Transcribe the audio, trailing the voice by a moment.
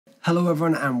Hello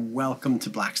everyone and welcome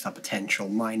to Blackstar Potential.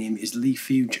 My name is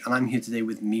Fuge and I'm here today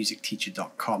with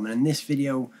musicteacher.com, and in this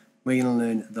video we're going to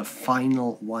learn the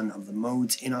final one of the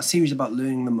modes in our series about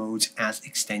learning the modes as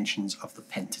extensions of the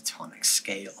pentatonic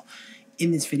scale. In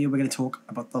this video we're going to talk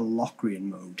about the Locrian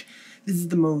mode. This is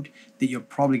the mode that you're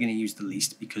probably going to use the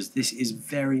least because this is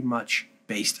very much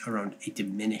based around a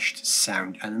diminished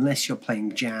sound, and unless you're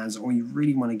playing jazz or you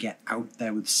really want to get out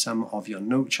there with some of your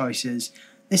note choices,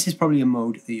 this is probably a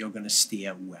mode that you're going to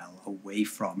steer well away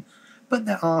from. But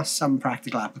there are some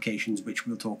practical applications which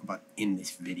we'll talk about in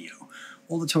this video.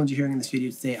 All the tones you're hearing in this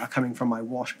video today are coming from my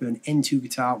Washburn N2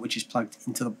 guitar, which is plugged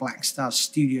into the Blackstar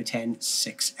Studio 10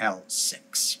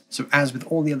 6L6. So as with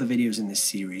all the other videos in this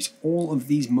series, all of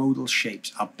these modal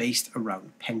shapes are based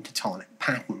around pentatonic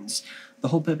patterns. The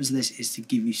whole purpose of this is to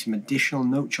give you some additional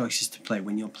note choices to play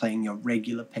when you're playing your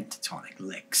regular pentatonic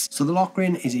licks. So the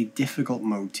Locrian is a difficult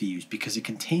mode to use because it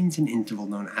contains an interval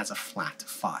known as a flat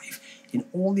 5. In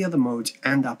all the other modes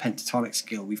and our pentatonic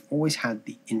scale, we've always had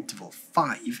the interval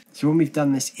 5. So when we've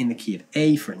done this in the key of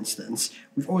A, for instance,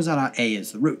 we've always had our A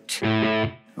as the root.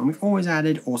 And we've always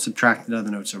added or subtracted other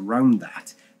notes around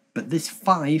that. But this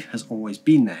 5 has always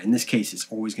been there. In this case, it's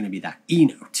always going to be that E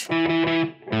note.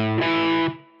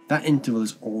 That interval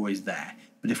is always there,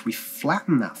 but if we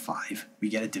flatten that 5, we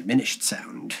get a diminished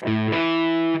sound,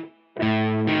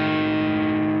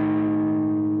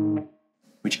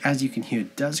 which, as you can hear,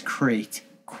 does create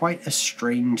quite a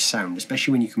strange sound,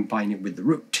 especially when you combine it with the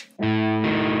root.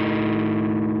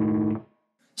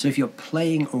 So if you're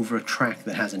playing over a track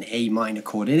that has an A minor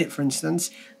chord in it, for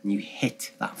instance, and you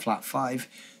hit that flat 5,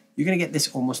 you're going to get this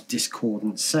almost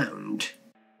discordant sound.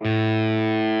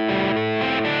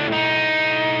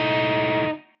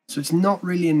 So it's not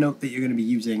really a note that you're going to be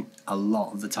using a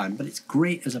lot of the time, but it's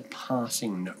great as a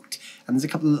passing note. And there's a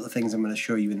couple of little things I'm going to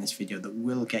show you in this video that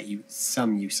will get you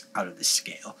some use out of this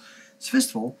scale. So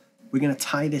first of all, we're going to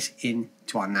tie this in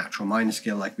to our natural minor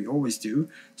scale like we always do.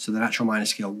 So the natural minor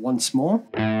scale once more.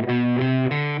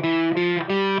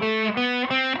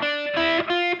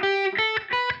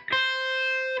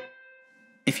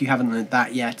 If you haven't learned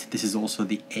that yet, this is also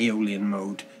the Aeolian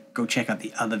mode. Go check out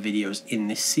the other videos in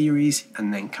this series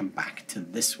and then come back to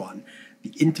this one.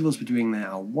 The intervals we're doing there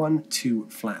are 1, 2,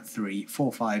 flat 3,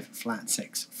 4, 5, flat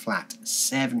 6, flat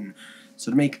 7. So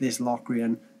to make this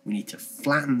Locrian, we need to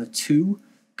flatten the 2,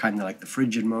 kind of like the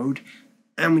Phrygian mode,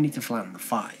 and we need to flatten the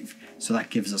 5. So that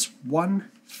gives us 1,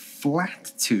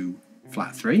 flat 2,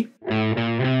 flat 3,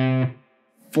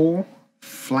 4,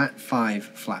 flat 5,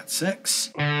 flat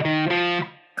 6,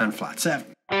 and flat 7.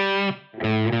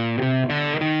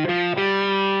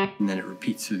 And then it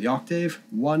repeats through the octave.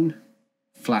 1,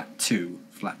 flat 2,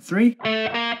 flat 3,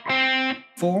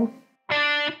 4,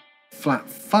 flat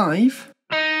 5,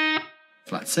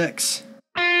 flat 6,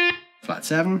 flat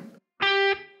 7,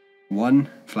 1,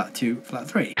 flat 2, flat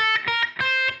 3.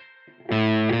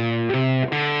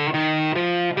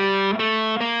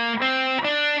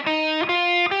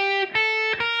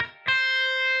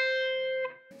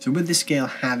 So with this scale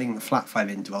having the flat 5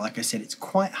 interval, like I said, it's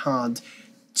quite hard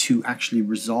to actually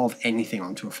resolve anything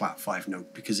onto a flat 5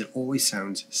 note because it always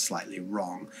sounds slightly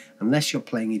wrong. Unless you're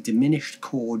playing a diminished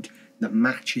chord that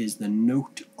matches the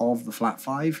note of the flat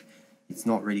 5, it's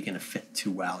not really going to fit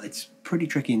too well. It's a pretty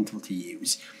tricky interval to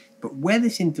use. But where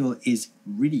this interval is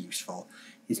really useful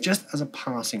is just as a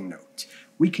passing note.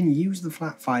 We can use the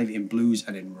flat 5 in blues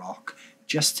and in rock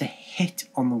just to hit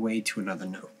on the way to another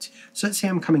note. So let's say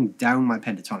I'm coming down my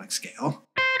pentatonic scale.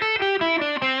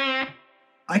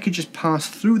 I could just pass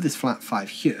through this flat 5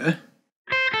 here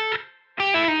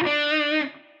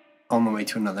on the way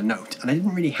to another note. And I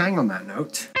didn't really hang on that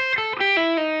note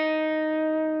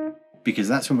because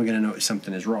that's when we're going to notice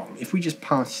something is wrong. If we just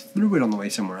pass through it on the way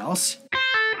somewhere else,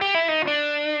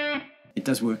 it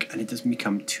does work and it doesn't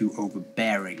become too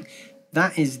overbearing.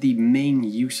 That is the main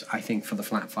use, I think, for the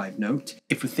flat 5 note.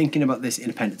 If we're thinking about this in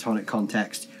a pentatonic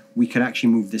context, we could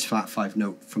actually move this flat 5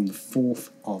 note from the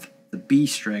 4th of the B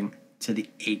string to the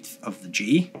 8th of the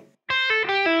G.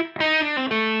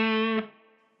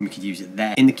 We could use it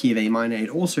there. In the key of A minor, it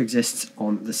also exists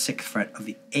on the 6th fret of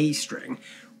the A string,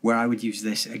 where I would use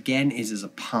this, again, is as a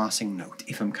passing note.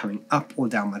 If I'm coming up or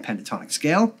down my pentatonic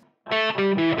scale,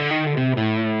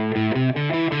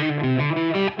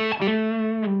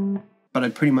 but I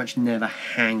pretty much never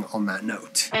hang on that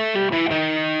note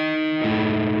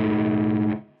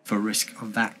for risk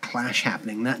of that clash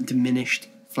happening. That diminished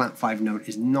flat 5 note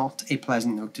is not a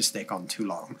pleasant note to stick on too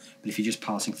long, but if you're just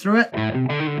passing through it,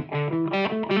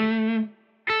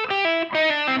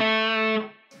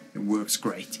 it works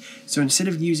great. So instead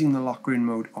of using the Locrian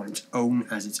mode on its own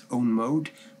as its own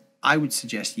mode, I would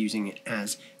suggest using it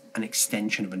as an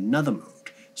extension of another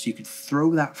mode. So you could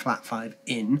throw that flat 5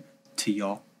 in to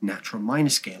your natural minor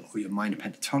scale or your minor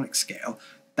pentatonic scale.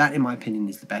 That, in my opinion,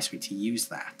 is the best way to use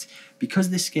that. Because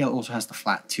this scale also has the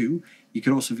flat 2, you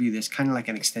could also view this kind of like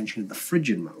an extension of the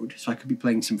Phrygian mode. So I could be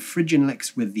playing some Phrygian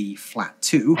licks with the flat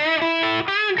 2.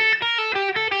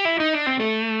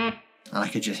 And I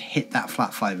could just hit that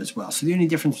flat 5 as well. So the only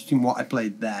difference between what I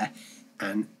played there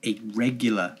and a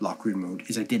regular lock room mode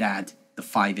is I did add the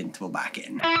 5 interval back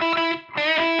in.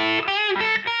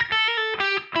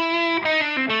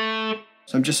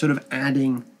 So I'm just sort of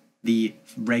adding the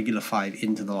regular 5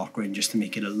 into the lock room just to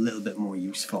make it a little bit more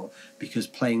useful, because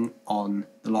playing on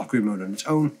the lock room mode on its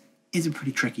own is a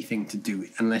pretty tricky thing to do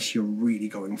unless you're really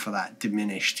going for that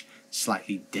diminished,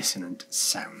 slightly dissonant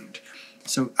sound.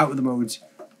 So out of the modes,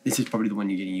 this is probably the one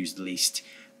you're going to use the least.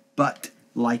 But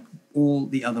like all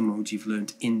the other modes you've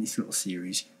learned in this little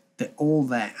series, they're all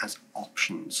there as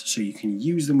options. So you can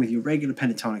use them with your regular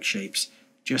pentatonic shapes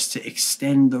just to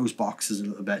extend those boxes a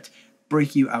little bit,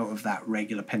 break you out of that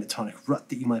regular pentatonic rut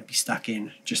that you might be stuck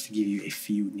in, just to give you a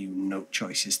few new note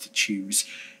choices to choose.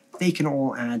 They can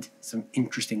all add some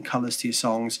interesting colours to your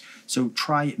songs, so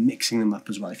try mixing them up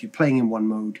as well. If you're playing in one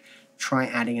mode, try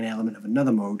adding an element of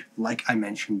another mode, like I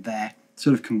mentioned there,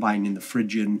 sort of combining the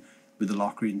Phrygian with the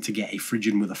Locrian to get a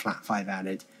Phrygian with a flat 5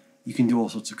 added. You can do all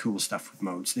sorts of cool stuff with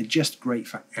modes. They're just great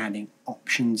for adding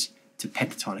options to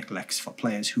pentatonic licks for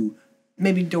players who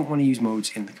maybe don't want to use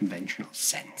modes in the conventional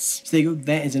sense. So there you go,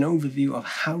 there is an overview of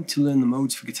how to learn the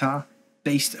modes for guitar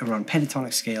based around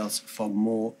pentatonic scales for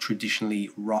more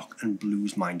traditionally rock and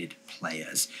blues minded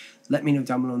players. Let me know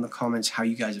down below in the comments how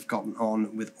you guys have gotten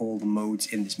on with all the modes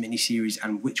in this mini-series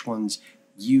and which ones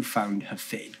you found have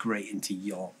fitted great into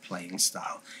your playing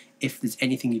style. If there's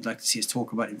anything you'd like to see us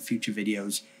talk about in future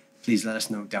videos, please let us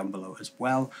know down below as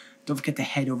well. Don't forget to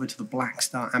head over to the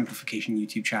Blackstar Amplification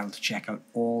YouTube channel to check out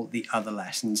all the other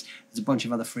lessons. There's a bunch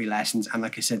of other free lessons, and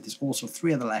like I said, there's also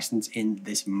 3 other lessons in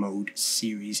this mode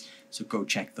series, so go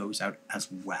check those out as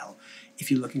well. If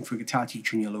you're looking for a guitar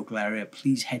teacher in your local area,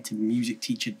 please head to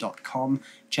musicteacher.com.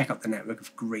 Check out the network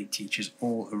of great teachers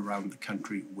all around the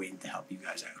country waiting to help you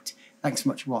guys out. Thanks so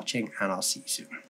much for watching, and I'll see you soon.